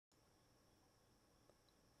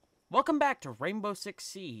Welcome back to Rainbow Six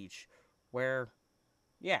Siege, where,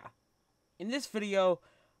 yeah, in this video,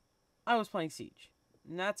 I was playing Siege,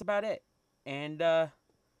 and that's about it. And, as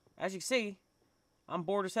you can see, I'm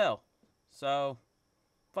bored as hell, so,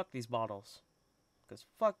 fuck these bottles, because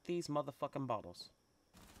fuck these motherfucking bottles.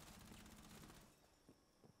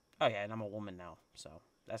 Oh yeah, and I'm a woman now, so,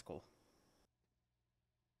 that's cool.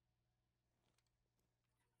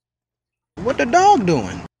 What the dog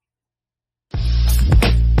doing?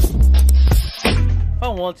 If I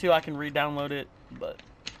want to, I can re-download it, but...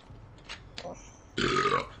 I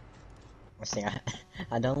think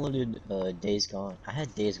I downloaded Days Gone. I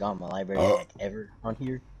had Days Gone in my library like ever on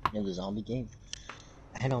here in the zombie game.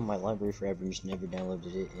 I had it on my library forever and just never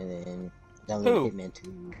downloaded it, and then downloaded Hitman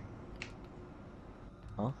 2.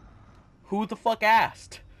 Huh? Who the fuck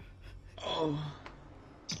asked? Oh.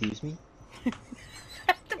 Excuse me?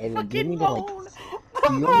 And do you fucking want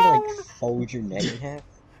me to like fold your neck in half?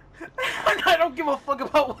 I don't give a fuck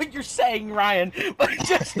about what you're saying, Ryan, but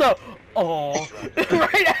just the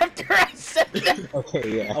right after I said that.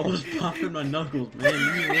 Okay, yeah. I was popping my knuckles, man.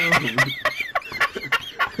 Leave me alone.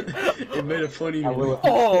 It made a funny noise. I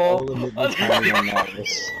will admit the timing on that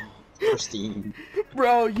was pristine.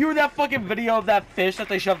 Bro, you were that fucking video of that fish that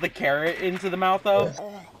they shoved the carrot into the mouth of?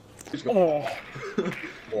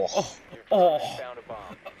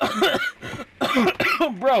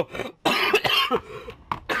 Bro.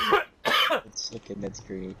 It's okay, that's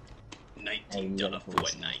great. $19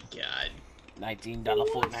 Fortnite card. $19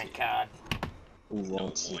 Fortnite card. Ooh, No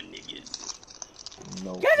more niggas.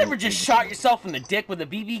 No. You guys ever just shot yourself in the dick with a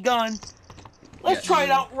BB gun? Let's try it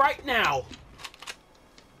out right now.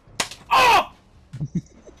 Oh!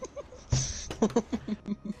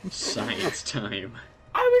 Science time.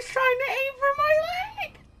 I was trying to aim for my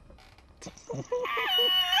leg.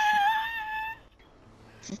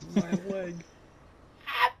 My leg.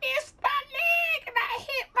 I missed my leg and I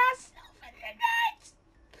hit myself in the nuts.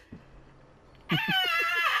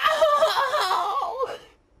 Ow!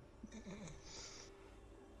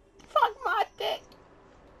 Fuck my dick.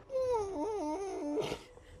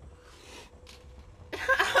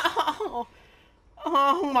 Ow.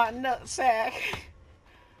 Oh, my nutsack.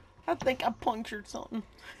 I think I punctured something.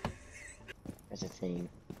 That's a thing.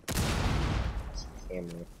 It's a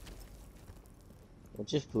camera. What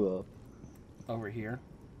just blew up? Over here.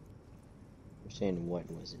 You're saying what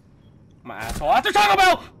was it? My asshole after Taco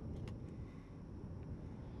Bell!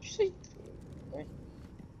 Did you say?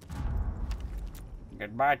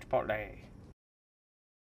 Goodbye, Chipotle.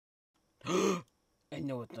 I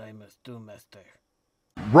know what I must do, master.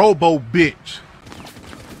 Robo bitch.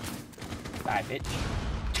 Bye, bitch.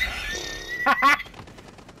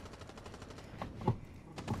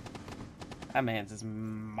 That man's is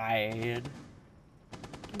mad.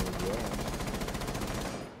 Yeah.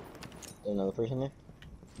 Another person there?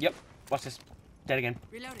 Yep. Watch this. Dead again.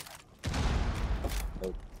 Reloaded.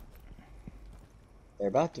 Nope. They're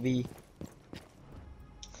about to be.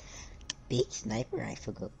 Big sniper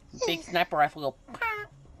rifle go. Big sniper rifle go.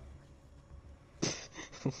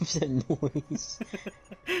 What was that noise?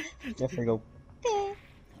 Definitely go.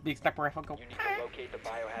 Big sniper rifle go. You need to locate the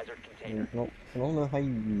biohazard container. No, I don't know how you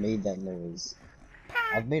made that noise.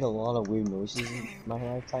 I've made a lot of weird noises in my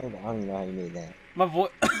lifetime, but I don't even know how you made that. My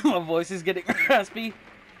my voice is getting raspy.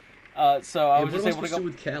 So I was just able to go.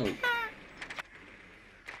 With Callie?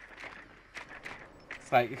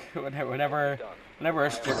 It's like whenever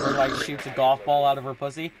a stripper like shoots a golf ball out of her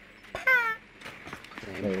pussy.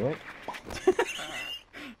 Wait, what?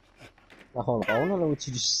 Now, hold on, I wanna know what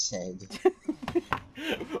you just said.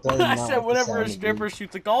 I said whenever a stripper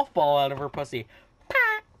shoots a golf ball out of her pussy.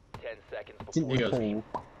 10 seconds Didn't before goes. recall.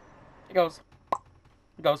 It goes.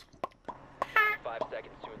 It goes. 5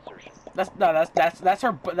 seconds to insertion.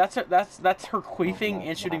 That's her queefing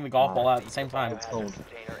and shooting the golf ball out at the same time. Cold.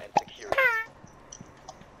 Container and secure it.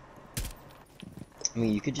 I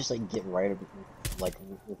mean, you could just like get right up, like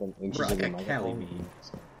within inches Bro, I of your got Callie microphone. beat.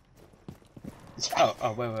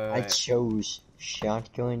 Oh, wait. I chose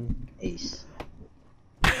shotgun ace.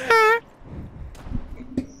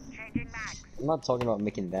 I'm not talking about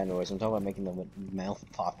making that noise, I'm talking about making the mouth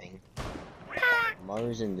popping.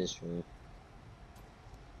 Mars in this room.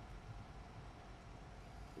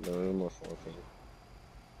 No room or forfeit.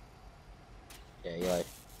 Yeah, Eli.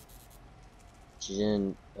 She's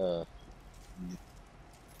in,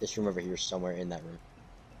 this room over here somewhere in that room.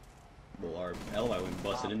 Well, our L, I went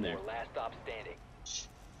busted in there. Last stop standing.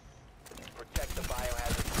 Protect the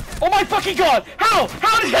biohazard. Oh my fucking god! How?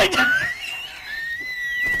 How did I die?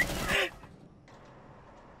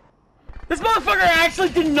 This motherfucker actually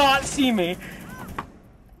did not see me.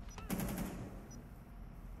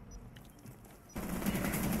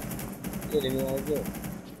 Get him, let's go.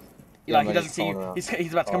 Eli, he doesn't see you.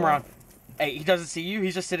 He's about to come around. Hey, he doesn't see you.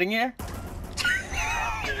 He's just sitting here.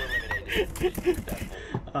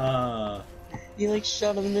 He like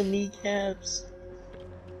shot him in the kneecaps.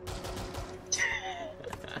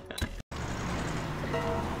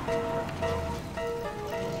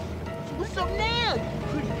 What's up now, you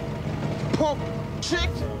pretty punk chick?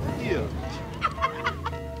 Yeah.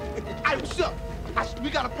 Hey, what's up? We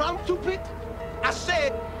got a problem, Toothpick? I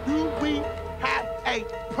said, do we have a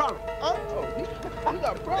problem? Huh? Oh, you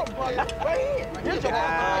got a problem, buddy. Right here. Here's your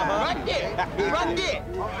right there. Right there.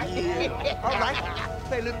 Yeah. All right.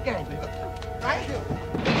 Play a little game. Right here.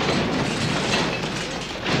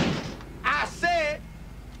 I said,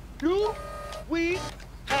 do we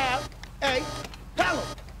have a problem?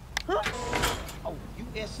 Huh? Oh,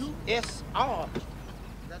 USSR.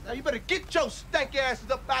 Now you better get your stank asses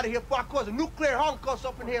up out of here before I cause a nuclear holocaust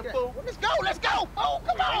up in here, fool. Let's go, fool.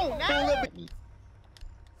 Come on now.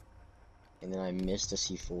 And then I missed a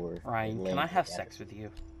C4. Ryan, can I have sex with you?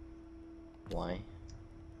 Why?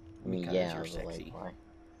 I mean, Because yeah, you're but sexy. like, why?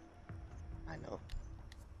 I know.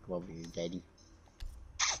 Come over here, daddy.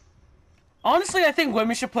 Honestly, I think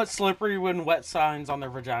women should put slippery when wet signs on their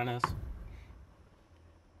vaginas.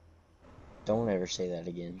 Don't ever say that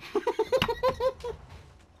again.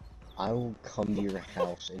 I will come to your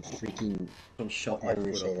house and freaking Don't shove my ever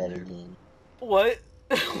foot say up that in there. again. What?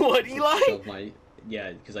 What, Eli? Shove my,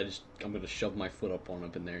 yeah, because I'm gonna shove my foot up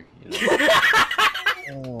in there, you know?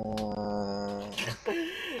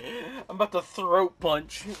 I'm about to throat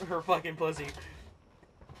punch her fucking pussy.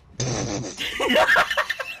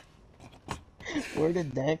 Where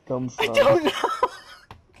did that come from? I don't know.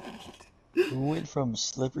 We went from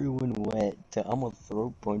slippery when wet to I'm a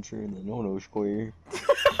throat puncher in the no-no square.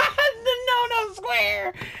 The no-no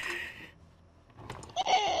square.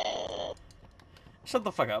 Shut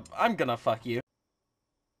the fuck up. I'm gonna fuck you.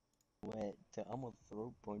 Wet to I'm a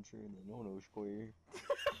throat puncher in the no-no square. The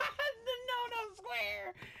no-no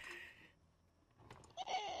square.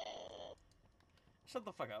 Shut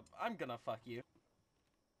the fuck up. I'm gonna fuck you.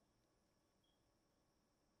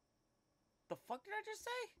 The fuck did I just say?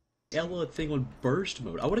 Ella thing on burst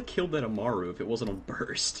mode. I would have killed that Amaru if it wasn't on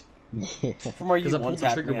burst. Yeah. From where you Because I one pulled the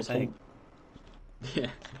tapped trigger me, I was think. Yeah,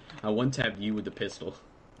 I one-tapped you with the pistol.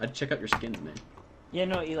 I'd check out your skins, man. Yeah,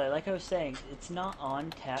 no, Eli, like I was saying, it's not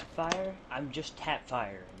on tap fire. I'm just tap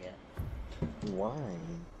firing it. Why?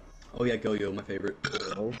 Oh yeah, Go-Yo, my favorite.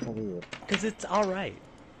 Where's my video? Because it's alright.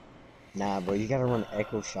 Nah, bro, you gotta run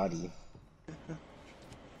Echo Shoddy.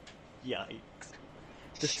 Yikes.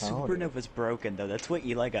 The Shoddy. supernova's broken, though. That's what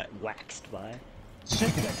Eli got waxed by.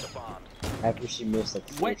 Protect the bombs. After she missed like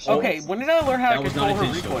 4 Wait, shots. okay, when did I learn how That to was control her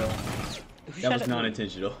non-intentional. recoil? That was not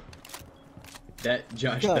intentional. That,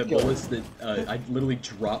 Josh, God, that go. bullets that, I literally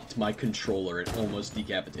dropped my controller and almost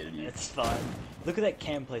decapitated you. It's fine. Look at that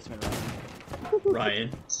cam placement, Ryan. Ryan.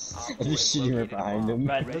 I'm just shooting right behind him.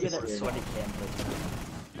 Ryan, look at that sweaty cam placement.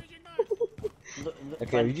 Look, Okay,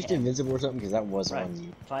 find are you the just cam. invincible or something? Because that was Right, on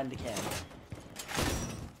you. find the cam.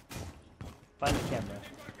 Find the camera.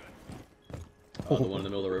 Oh, the one in the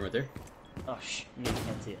middle of the room right there? Oh, you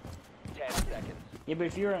can't see it. 10 seconds. Yeah, but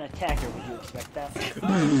if you were an attacker, would you expect that?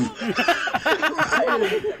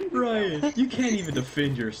 Ryan, you can't even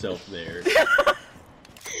defend yourself there.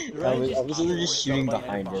 I was literally just shooting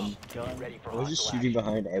behind him. Ready for I was just hostile shooting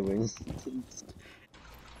behind Edwin.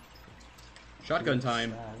 Shotgun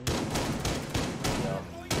time.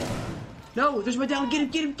 No, there's my down. Get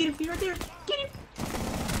him, he's right there. Get him.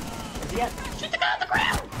 Where's he at? Shoot the guy on the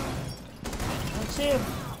ground! I don't see him.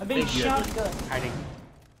 I'm being Thank you, Edward. shotgun. Hiding.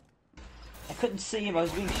 I couldn't see him. I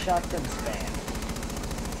was being shotgun spammed.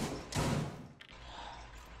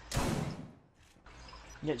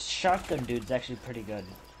 Yeah, shotgun dude's actually pretty good.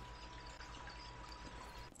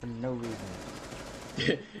 For no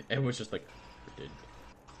reason. Everyone's just like, we're dead.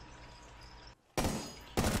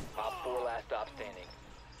 Op 4 last stop standing.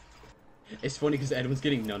 It's funny because Edwin's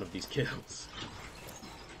getting none of these kills.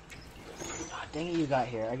 Ah, dang it, you got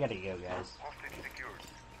here. I gotta go, guys.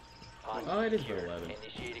 Oh, it is about 11.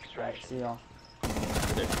 Initiate Alright, extraction. see y'all.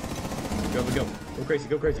 Right there. Go. Go crazy,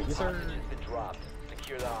 go crazy. Yes, sir. Hostage has been dropped.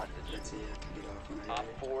 Secure the hostage. Op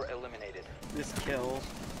 4 eliminated. This kill.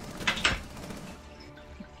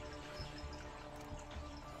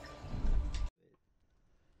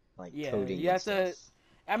 Like Yeah, coding. you have to.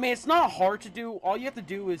 I mean, it's not hard to do. All you have to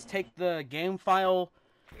do is take the game file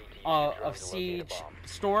of Siege,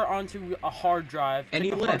 store it onto a hard drive. And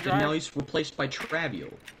he take the hard left, and now drive- he's replaced by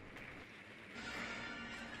Travio.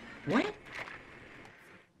 What?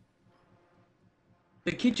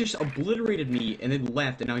 The kid just obliterated me and then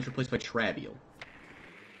left, and now he's replaced by Travio.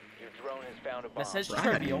 Your drone found a bomb. That says Bro, I got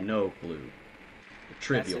trivial. no clue.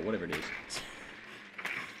 Trivial, it. whatever it is.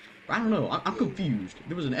 I don't know. I'm confused.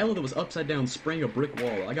 There was an Ella that was upside down spraying a brick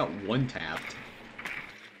wall. I got one tapped.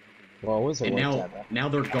 Well, it was a And one now, tap. now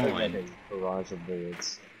they're I heard that gone. there's a barrage of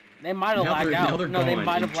bullets. They might have Now lagged they're, out. now they're No, gone they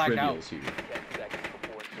might in have lagged out. trivials here. 10 seconds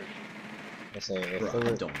before insertion. I say, if Bro, they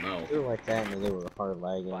I were, don't know. if they were like that and they were hard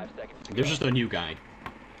lagging. 5 seconds to There's go. just a new guy.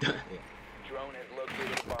 Drone has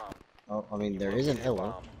located a bomb. Oh, I mean, there is an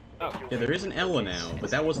Ella. Oh. Yeah, there is an Ella now, but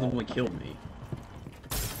that wasn't the one that killed me.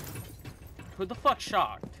 Who the fuck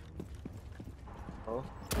shocked? Oh,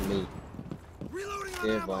 me.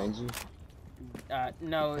 Did it blind you?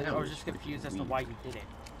 No, That I was was just confused as to weak. why you did it.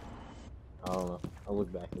 I don't know. I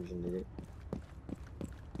looked backwards and did it.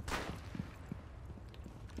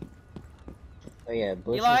 Oh yeah,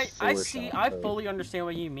 Bush Eli, is I 4 see. shot I code. fully understand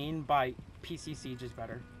what you mean by PC Siege is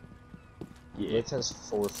better. Yeah. Blitz has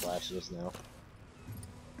 4 flashes now.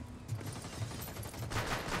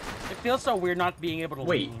 It feels so weird not being able to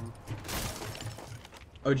Wait. lean.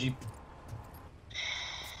 OG.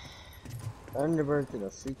 Thunderbird in a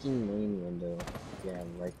freaking main window. Yeah,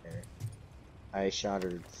 right there. I shot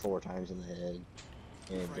her 4 times in the head,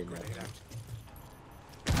 and it did nothing.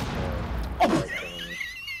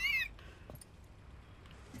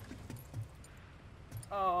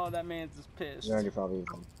 Oh, that man's just pissed. He's already probably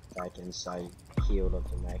back inside, healed up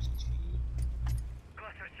to max HP,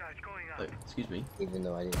 Excuse me. even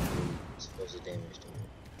though I didn't do supposed damage to him.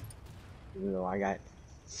 Even though I got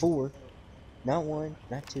 4, not 1,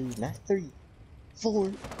 not 2, not 3,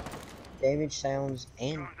 4 damage sounds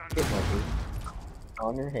and hit markers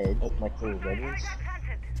on her head, like little red ones.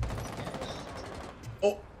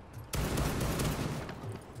 Oh!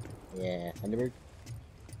 Yeah, Thunderbird.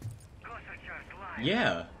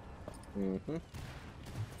 Yeah! Mm-hmm.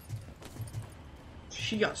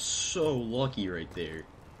 She got so lucky right there.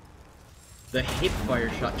 The hip fire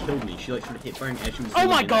shot killed me. She like started hip firing as she was Oh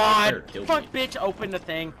my zooming in, and the fire god! killed Fuck, me. bitch, open the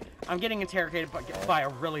thing. I'm getting interrogated by a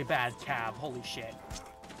really bad cab. Holy shit.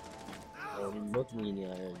 Look me in the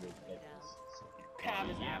eye and look at Cab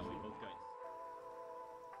is Yeah, absolutely. we both got.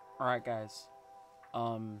 Alright, guys.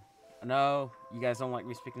 I know you guys don't like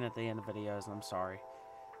me speaking at the end of videos, and I'm sorry.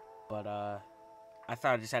 But, I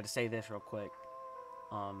thought I just had to say this real quick.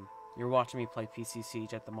 You're watching me play PC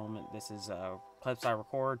Siege at the moment. This is, clips I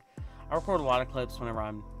record. I record a lot of clips whenever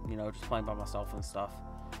I'm, you know, just playing by myself and stuff.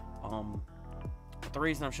 But the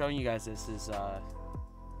reason I'm showing you guys this is,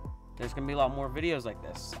 there's gonna be a lot more videos like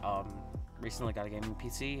this. Recently got a gaming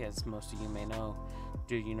PC, as most of you may know,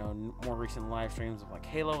 due, you know, more recent live streams of like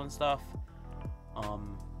Halo and stuff.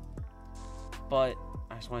 But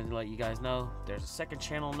I just wanted to let you guys know there's a second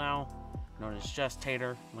channel now, known as Just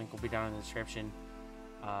Tater. Link will be down in the description.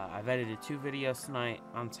 I've edited 2 videos tonight.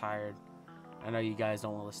 I'm tired. I know you guys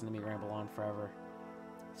don't want to listen to me ramble on forever.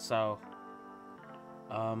 So,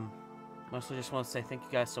 mostly just want to say thank you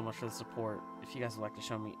guys so much for the support. If you guys would like to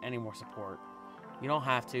show me any more support, you don't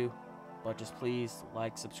have to, but just please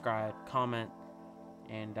like, subscribe, comment,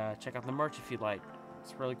 and check out the merch if you'd like.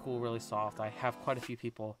 It's really cool, really soft. I have quite a few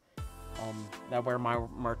people that wear my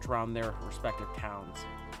merch around their respective towns.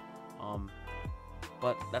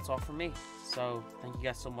 But that's all from me. So thank you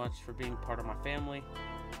guys so much for being part of my family.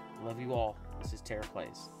 Love you all. This is Terra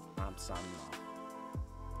Plays. I'm signing off.